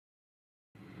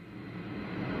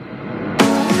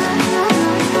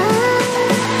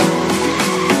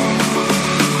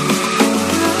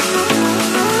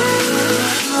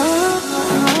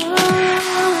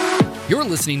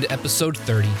listening to episode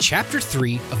 30, chapter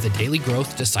 3 of the Daily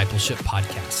Growth Discipleship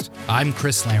Podcast. I'm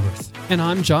Chris Lamberth. And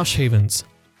I'm Josh Havens.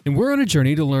 And we're on a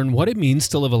journey to learn what it means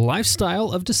to live a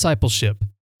lifestyle of discipleship.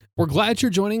 We're glad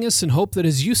you're joining us and hope that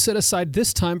as you set aside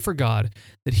this time for God,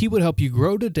 that He would help you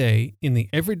grow today in the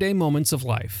everyday moments of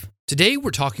life. Today, we're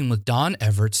talking with Don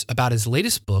Everts about his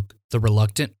latest book, The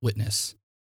Reluctant Witness.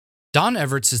 Don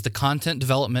Everts is the Content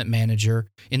Development Manager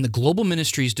in the Global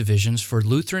Ministries divisions for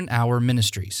Lutheran Hour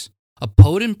Ministries. A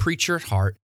poet and preacher at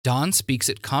heart, Don speaks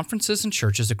at conferences and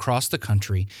churches across the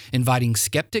country, inviting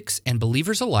skeptics and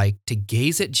believers alike to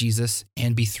gaze at Jesus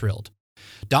and be thrilled.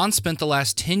 Don spent the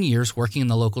last 10 years working in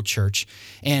the local church,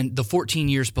 and the 14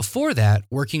 years before that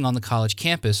working on the college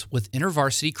campus with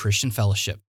InterVarsity Christian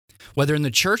Fellowship. Whether in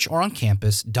the church or on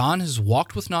campus, Don has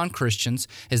walked with non-Christians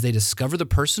as they discover the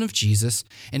person of Jesus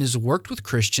and has worked with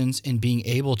Christians in being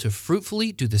able to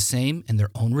fruitfully do the same in their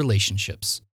own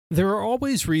relationships. There are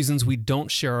always reasons we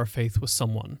don't share our faith with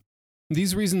someone.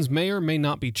 These reasons may or may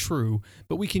not be true,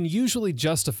 but we can usually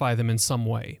justify them in some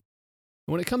way.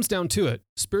 When it comes down to it,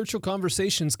 spiritual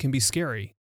conversations can be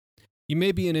scary. You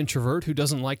may be an introvert who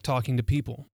doesn't like talking to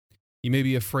people. You may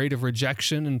be afraid of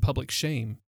rejection and public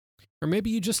shame. Or maybe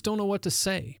you just don't know what to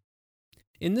say.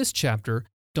 In this chapter,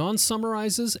 Don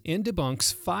summarizes and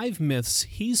debunks 5 myths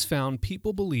he's found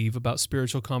people believe about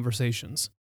spiritual conversations.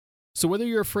 So whether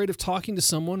you're afraid of talking to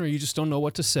someone or you just don't know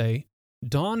what to say,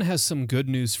 Don has some good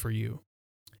news for you.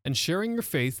 And sharing your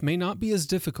faith may not be as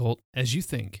difficult as you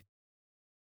think.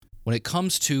 When it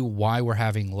comes to why we're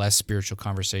having less spiritual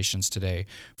conversations today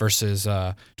versus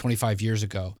 25 years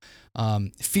ago,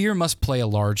 fear must play a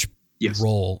large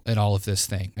role in all of this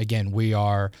thing. Again,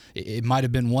 it might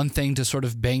have been one thing to sort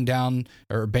of bang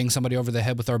somebody over the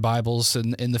head with our Bibles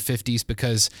in the 50s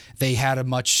because they had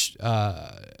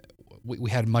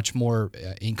we had much more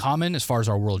in common as far as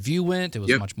our worldview went. It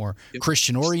was much more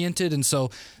Christian oriented. And so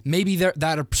maybe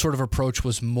that sort of approach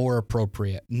was more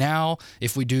appropriate. Now,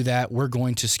 if we do that, we're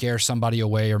going to scare somebody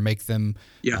away or make them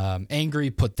angry,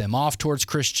 put them off towards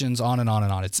Christians, on and on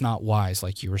and on. It's not wise,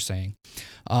 like you were saying.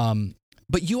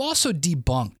 But you also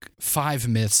debunk 5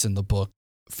 myths in the book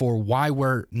for why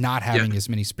we're not having as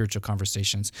many spiritual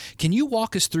conversations. Can you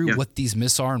walk us through what these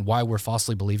myths are and why we're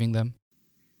falsely believing them?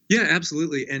 Yeah,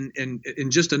 absolutely.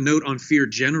 And just a note on fear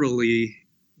generally,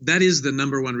 that is the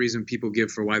number one reason people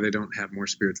give for why they don't have more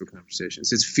spiritual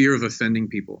conversations. It's fear of offending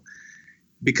people.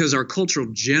 Because our culture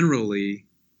generally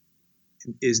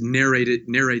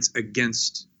narrates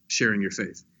against sharing your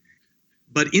faith.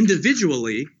 But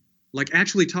individually, like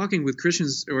actually talking with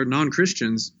Christians or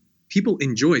non-Christians, people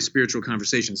enjoy spiritual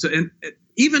conversations. So, and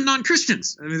even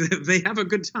non-Christians, I mean, they have a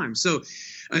good time. So,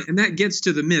 and that gets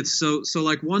to the myths. So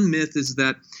like one myth is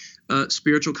that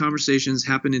spiritual conversations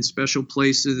happen in special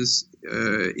places,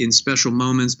 in special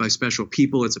moments by special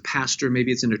people. It's a pastor,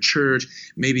 maybe it's in a church,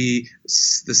 maybe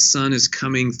the sun is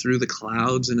coming through the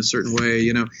clouds in a certain way,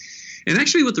 you know. And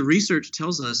actually what the research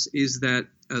tells us is that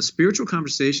spiritual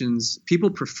conversations,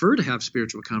 people prefer to have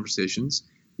spiritual conversations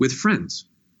with friends.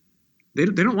 They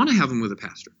don't want to have them with a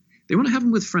pastor. They want to have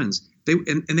them with friends.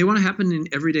 And they want to happen in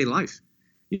everyday life,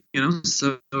 you know.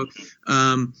 So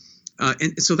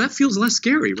and so that feels less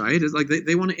scary, right? It's like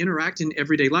they want to interact in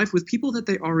everyday life with people that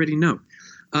they already know.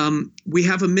 We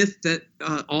have a myth that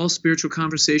all spiritual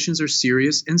conversations are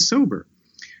serious and sober.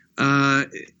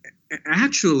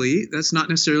 Actually, that's not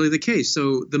necessarily the case.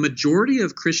 So the majority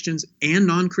of Christians and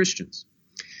non-Christians,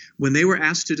 when they were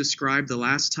asked to describe the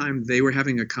last time they were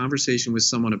having a conversation with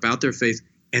someone about their faith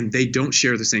and they don't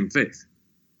share the same faith,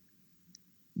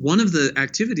 one of the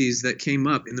activities that came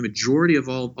up in the majority of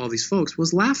all these folks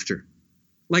was laughter.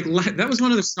 Like that was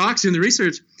one of the stocks in the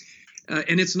research.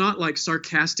 And it's not like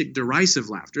sarcastic, derisive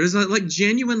laughter. It's like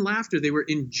genuine laughter. They were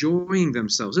enjoying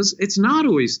themselves. It's not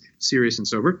always serious and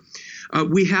sober.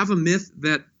 We have a myth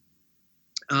that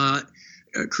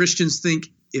Christians think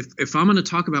if I'm going to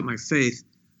talk about my faith,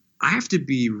 I have to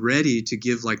be ready to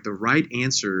give like the right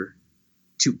answer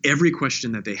to every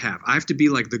question that they have. I have to be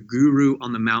like the guru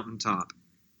on the mountaintop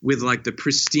with like the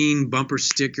pristine bumper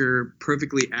sticker,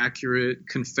 perfectly accurate,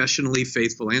 confessionally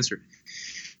faithful answer.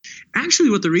 Actually,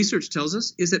 what the research tells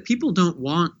us is that people don't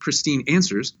want pristine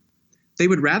answers. They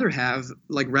would rather have,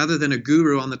 like, rather than a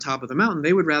guru on the top of the mountain,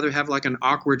 they would rather have like an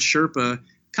awkward Sherpa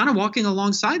kind of walking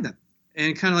alongside them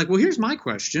and kind of like, well, here's my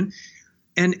question.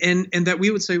 And that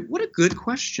we would say, what a good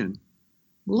question.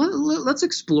 Well, let's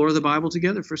explore the Bible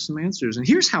together for some answers. And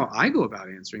here's how I go about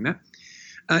answering that.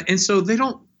 And so they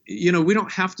don't, we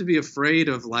don't have to be afraid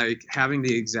of like having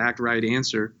the exact right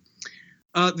answer.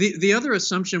 The other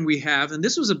assumption we have, and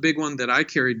this was a big one that I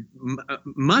carried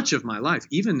much of my life,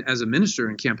 even as a minister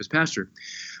and campus pastor,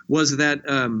 was that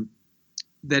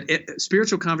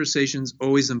spiritual conversations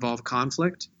always involve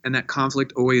conflict, and that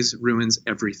conflict always ruins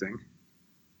everything.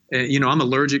 I'm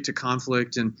allergic to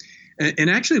conflict, and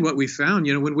actually what we found,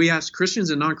 when we asked Christians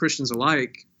and non-Christians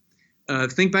alike,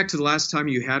 think back to the last time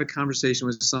you had a conversation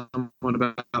with someone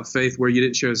about faith where you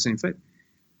didn't share the same faith.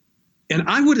 And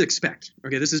I would expect,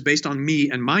 okay, this is based on me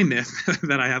and my myth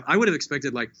that I have, I would have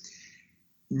expected like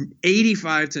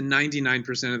 85 to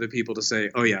 99% of the people to say,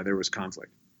 oh yeah, there was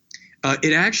conflict.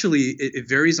 It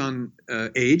varies on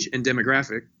age and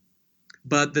demographic,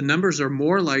 but the numbers are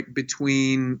more like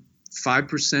between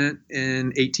 5%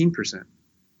 and 18%.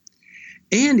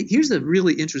 And here's the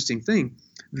really interesting thing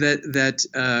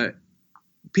that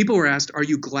people were asked, are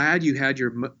you glad you had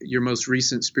your most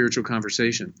recent spiritual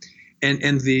conversation?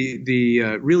 And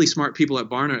the really smart people at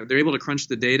Barna, they're able to crunch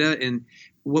the data. And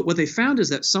what they found is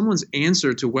that someone's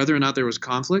answer to whether or not there was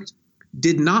conflict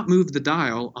did not move the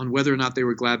dial on whether or not they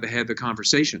were glad they had the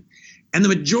conversation. And the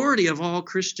majority of all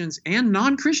Christians and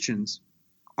non-Christians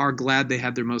are glad they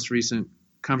had their most recent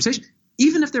conversation,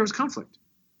 even if there was conflict.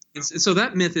 And so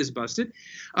that myth is busted.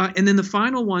 And then the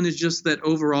final one is just that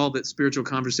overall that spiritual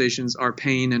conversations are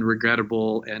pain and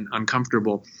regrettable and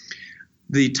uncomfortable.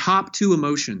 The top two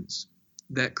emotions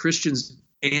that Christians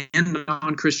and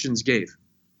non-Christians gave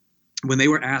when they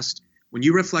were asked, when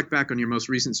you reflect back on your most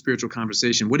recent spiritual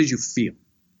conversation, what did you feel?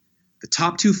 The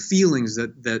top two feelings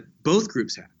that both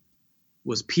groups had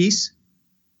was peace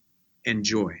and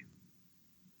joy.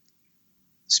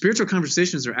 Spiritual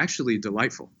conversations are actually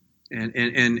delightful.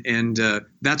 And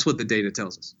that's what the data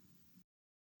tells us.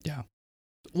 Yeah.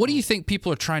 What do you think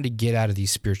people are trying to get out of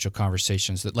these spiritual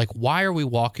conversations? That, like, why are we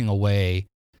walking away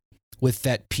with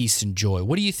that peace and joy?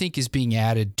 What do you think is being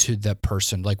added to the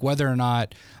person? Like, whether or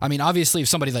not, I mean, obviously if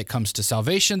somebody like comes to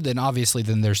salvation, then obviously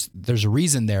then there's a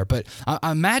reason there. But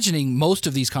I'm imagining most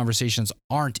of these conversations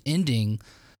aren't ending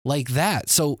like that.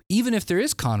 So even if there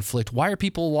is conflict, why are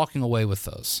people walking away with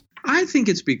those? I think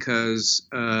it's because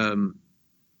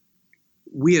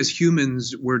we as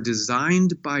humans were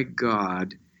designed by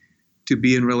God to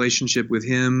be in relationship with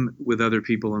Him, with other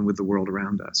people, and with the world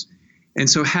around us. And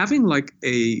so having like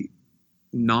a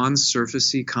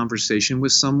non-surfacey conversation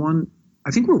with someone,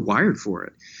 I think we're wired for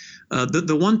it.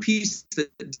 The one piece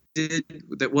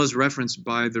that was referenced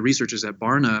by the researchers at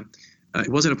Barna, it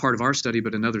wasn't a part of our study,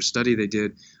 but another study they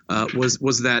did,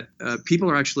 was that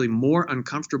people are actually more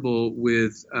uncomfortable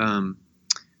with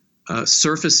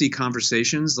surfacey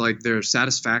conversations, like their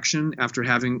satisfaction after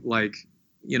having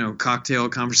cocktail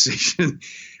conversation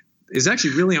is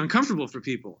actually really uncomfortable for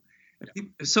people.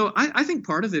 So I think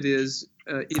part of it is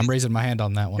I'm raising my hand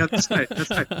on that one. Yeah, that's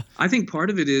right. I think part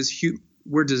of it is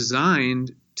we're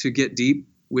designed to get deep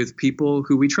with people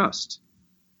who we trust,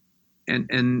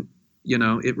 and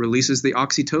it releases the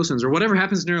oxytocins or whatever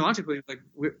happens neurologically. Like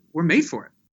we're made for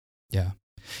it. Yeah,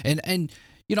 and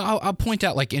I'll point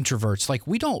out, like, introverts, like,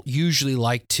 we don't usually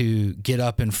like to get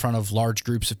up in front of large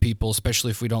groups of people,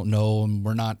 especially if we don't know and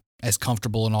we're not as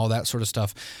comfortable and all that sort of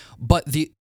stuff. But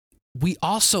we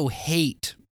also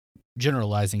hate,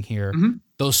 generalizing here,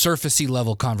 those surfacey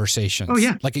level conversations. Oh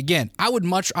yeah. Like, again, I'm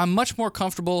much more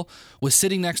comfortable with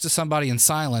sitting next to somebody in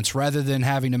silence rather than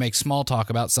having to make small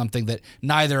talk about something that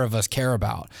neither of us care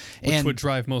about. Which would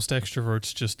drive most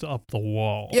extroverts just up the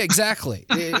wall. Yeah, exactly.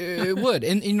 it would.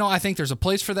 And, I think there's a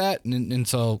place for that. And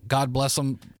so God bless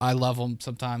them. I love them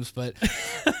sometimes, but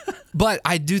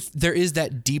there is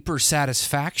that deeper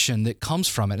satisfaction that comes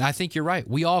from it. And I think you're right.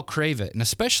 We all crave it. And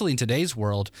especially in today's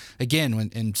world, again, when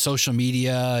in social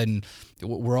media, and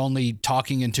we're only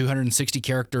talking in 260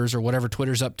 characters or whatever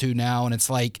Twitter's up to now. And it's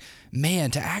like,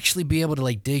 man, to actually be able to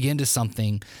like dig into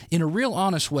something in a real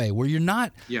honest way where you're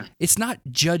not, it's not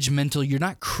judgmental. You're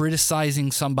not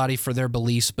criticizing somebody for their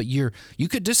beliefs, but you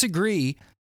could disagree.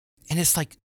 And it's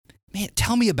like, man,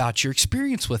 tell me about your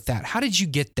experience with that. How did you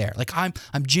get there? Like, I'm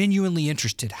genuinely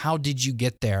interested. How did you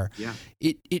get there? Yeah.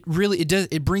 It really does.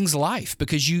 It brings life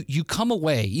because you come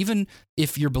away, even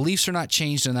if your beliefs are not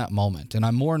changed in that moment. And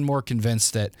I'm more and more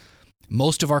convinced that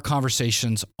most of our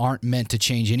conversations aren't meant to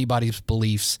change anybody's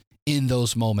beliefs in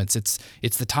those moments.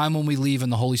 It's the time when we leave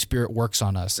and the Holy Spirit works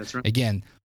on us. That's right. Again,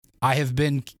 I have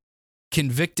been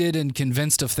convicted and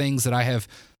convinced of things that I have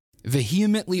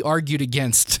vehemently argued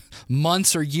against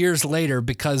months or years later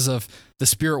because of the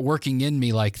Spirit working in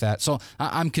me like that. So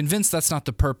I'm convinced that's not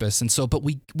the purpose. And so, but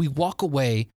we walk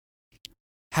away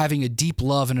having a deep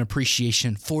love and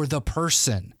appreciation for the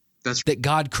person that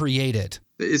God created.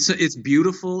 It's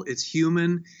beautiful. It's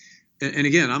human. And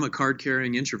again, I'm a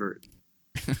card-carrying introvert.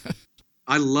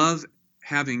 I love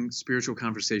having spiritual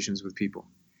conversations with people.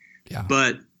 Yeah.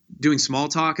 But doing small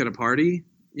talk at a party,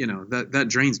 that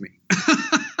drains me.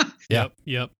 Yeah.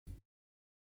 Yep.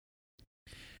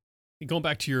 Going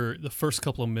back to the first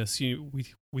couple of myths,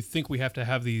 we think we have to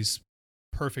have these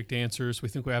perfect answers. We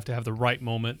think we have to have the right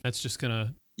moment. That's just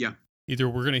gonna either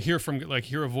we're gonna hear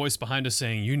a voice behind us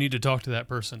saying you need to talk to that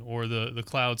person, or the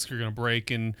clouds are gonna break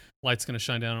and light's gonna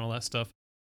shine down and all that stuff.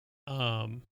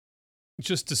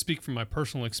 Just to speak from my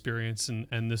personal experience,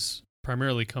 and this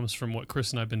primarily comes from what Chris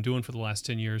and I've been doing for the last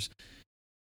 10 years.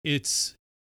 It's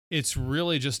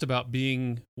really just about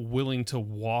being willing to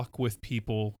walk with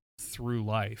people through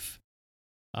life.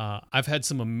 I've had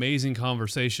some amazing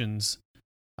conversations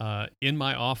in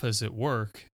my office at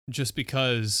work just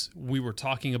because we were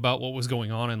talking about what was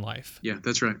going on in life. Yeah,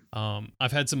 that's right.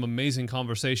 I've had some amazing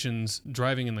conversations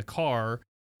driving in the car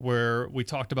where we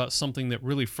talked about something that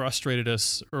really frustrated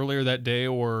us earlier that day,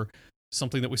 or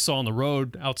something that we saw on the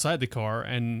road outside the car,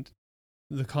 and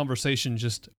the conversation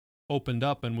just opened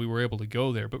up and we were able to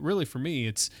go there. But really for me,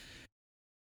 it's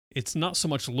not so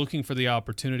much looking for the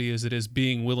opportunity as it is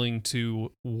being willing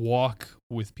to walk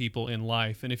with people in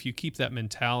life. And if you keep that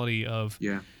mentality of,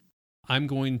 I'm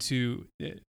going to,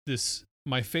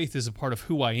 my faith is a part of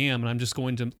who I am, and I'm just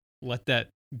going to let that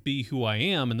be who I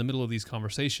am in the middle of these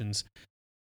conversations.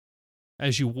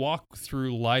 As you walk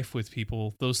through life with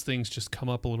people, those things just come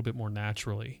up a little bit more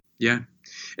naturally. Yeah.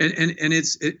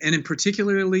 And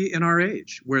particularly in our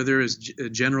age where there is a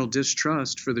general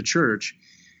distrust for the church,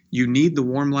 you need the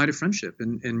warm light of friendship,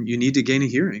 and you need to gain a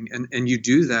hearing. And you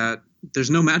do that. There's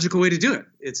no magical way to do it.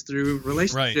 It's through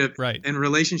relationship. Right. And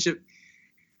relationship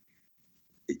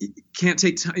can't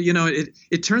take time.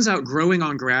 It turns out growing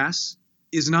on grass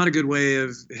is not a good way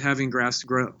of having grass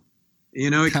grow.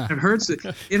 It kind of hurts. It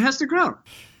has to grow.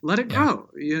 Let it grow.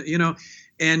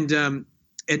 And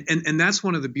that's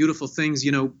one of the beautiful things.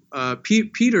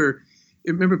 Peter.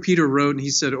 Remember, Peter wrote, and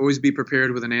he said, "Always be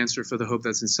prepared with an answer for the hope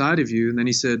that's inside of you." And then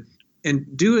he said,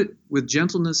 "And do it with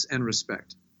gentleness and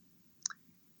respect."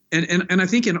 And I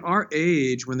think in our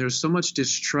age, when there's so much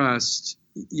distrust,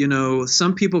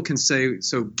 some people can say,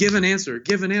 "So give an answer,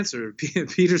 give an answer."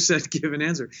 Peter said, "Give an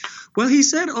answer." Well, he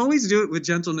said, "Always do it with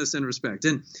gentleness and respect."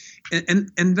 And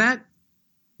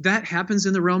that happens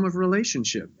in the realm of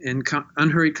relationship and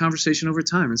unhurried conversation over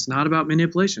time. It's not about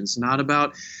manipulation. It's not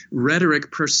about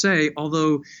rhetoric per se,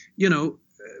 although,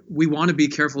 we want to be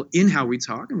careful in how we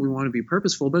talk and we want to be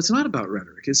purposeful, but it's not about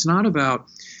rhetoric. It's not about,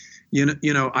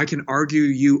 I can argue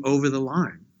you over the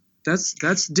line.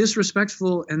 That's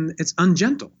disrespectful and it's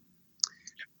ungentle.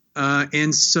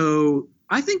 And so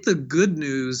I think the good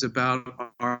news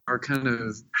about our kind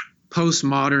of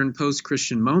postmodern,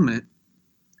 post-Christian moment,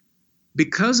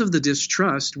 because of the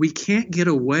distrust, we can't get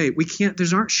away. There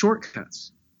aren't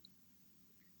shortcuts.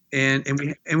 And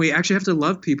we actually have to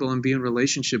love people and be in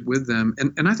relationship with them.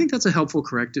 And I think that's a helpful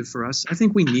corrective for us. I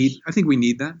think we need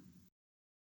that.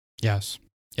 Yes.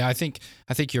 Yeah, I think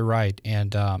you're right.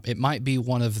 And it might be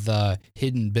one of the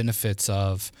hidden benefits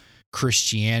of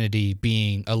Christianity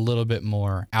being a little bit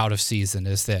more out of season,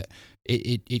 is that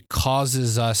it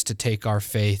causes us to take our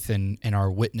faith and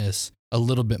our witness a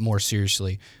little bit more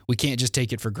seriously. We can't just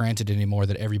take it for granted anymore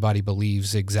that everybody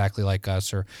believes exactly like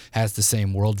us or has the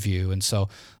same worldview. And so,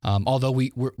 although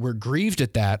we're grieved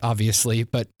at that, obviously,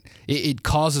 but it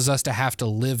causes us to have to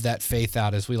live that faith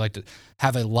out, as we like to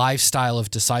have a lifestyle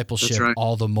of discipleship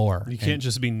all the more. You can't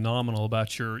just be nominal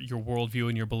about your worldview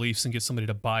and your beliefs and get somebody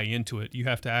to buy into it. You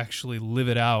have to actually live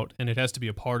it out, and it has to be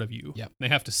a part of you. Yep. They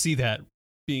have to see that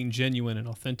being genuine and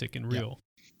authentic and real.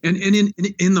 Yep.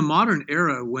 And in the modern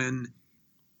era,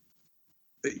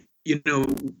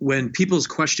 when people's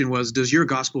question was, does your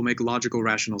gospel make logical,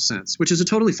 rational sense? Which is a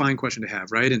totally fine question to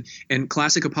have, right? And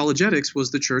classic apologetics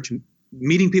was the church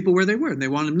meeting people where they were, and they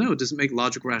wanted to know, does it make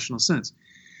logical, rational sense?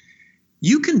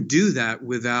 You can do that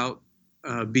without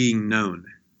being known.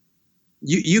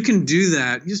 You can do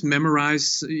that. You just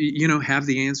memorize, have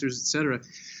the answers, etc.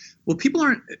 Well,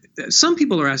 some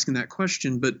people are asking that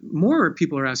question, but more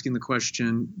people are asking the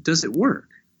question, does it work?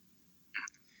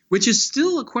 Which is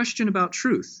still a question about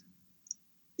truth.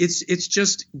 It's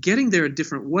just getting there a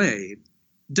different way.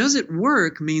 Does it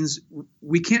work means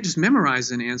we can't just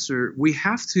memorize an answer. We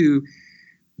have to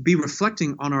be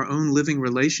reflecting on our own living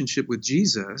relationship with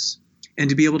Jesus and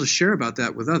to be able to share about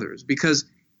that with others. Because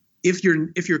if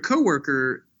your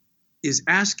coworker is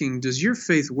asking, does your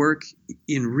faith work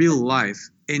in real life?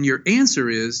 And your answer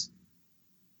is,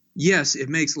 yes, it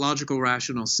makes logical,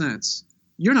 rational sense.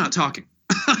 You're not talking.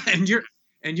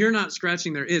 and you're not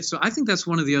scratching their itch. So I think that's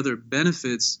one of the other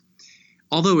benefits,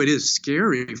 although it is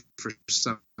scary for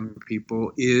some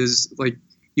people, is like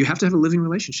you have to have a living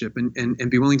relationship and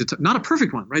be willing to not a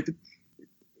perfect one, right?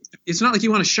 it's not like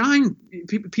you want to shine.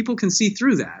 People can see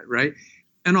through that, right?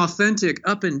 An authentic,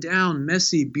 up and down,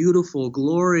 messy, beautiful,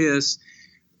 glorious,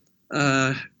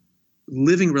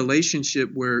 living relationship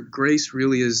where grace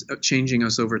really is changing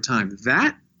us over time.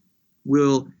 That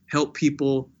will help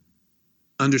people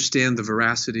understand the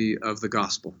veracity of the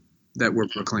gospel that we're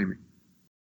proclaiming.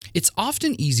 It's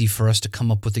often easy for us to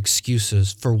come up with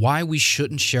excuses for why we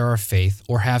shouldn't share our faith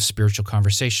or have spiritual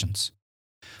conversations.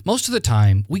 Most of the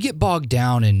time, we get bogged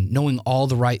down in knowing all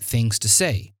the right things to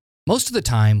say.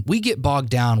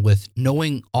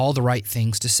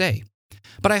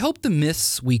 But I hope the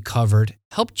myths we covered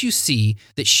helped you see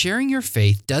that sharing your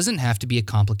faith doesn't have to be a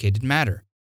complicated matter.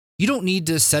 You don't need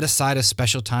to set aside a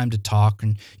special time to talk,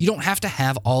 and you don't have to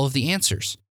have all of the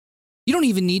answers. You don't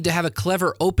even need to have a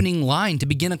clever opening line to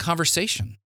begin a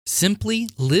conversation. Simply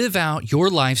live out your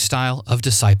lifestyle of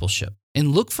discipleship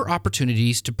and look for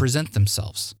opportunities to present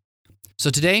themselves.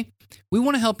 So today, we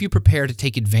want to help you prepare to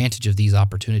take advantage of these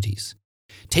opportunities.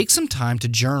 Take some time to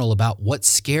journal about what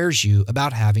scares you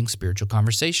about having spiritual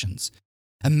conversations.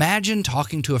 Imagine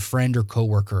talking to a friend or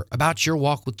coworker about your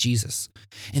walk with Jesus,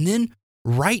 and then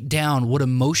write down what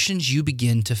emotions you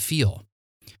begin to feel.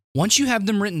 Once you have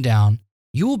them written down,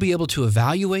 you will be able to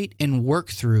evaluate and work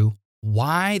through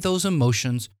why those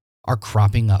emotions are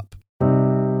cropping up.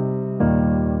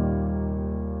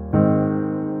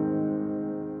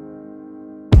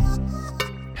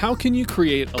 How can you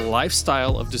create a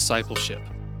lifestyle of discipleship?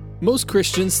 Most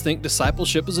Christians think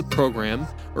discipleship is a program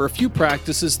or a few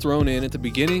practices thrown in at the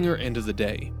beginning or end of the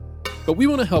day. But we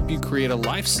want to help you create a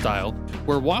lifestyle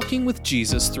where walking with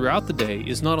Jesus throughout the day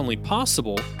is not only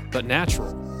possible, but natural.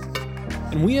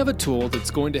 And we have a tool that's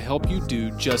going to help you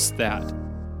do just that.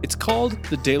 It's called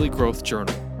the Daily Growth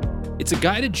Journal. It's a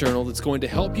guided journal that's going to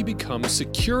help you become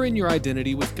secure in your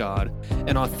identity with God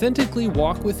and authentically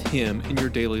walk with Him in your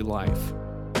daily life.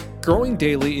 Growing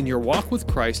daily in your walk with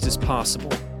Christ is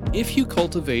possible if you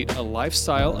cultivate a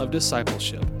lifestyle of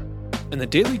discipleship. And the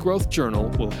Daily Growth Journal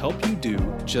will help you do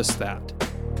just that.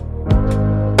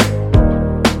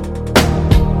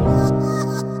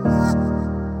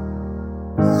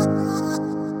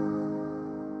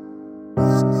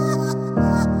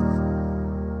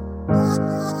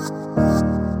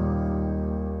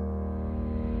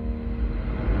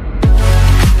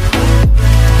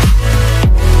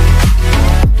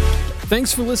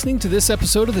 Thanks for listening to this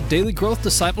episode of the Daily Growth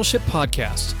Discipleship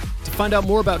Podcast. To find out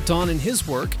more about Don and his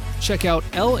work, check out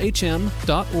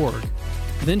lhm.org.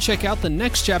 Then check out the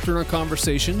next chapter in our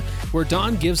conversation where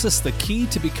Don gives us the key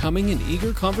to becoming an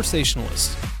eager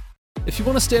conversationalist. If you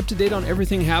want to stay up to date on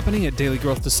everything happening at Daily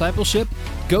Growth Discipleship,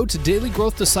 go to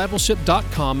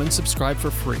dailygrowthdiscipleship.com and subscribe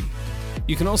for free.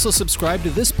 You can also subscribe to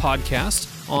this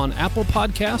podcast on Apple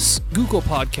Podcasts, Google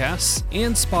Podcasts,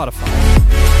 and Spotify.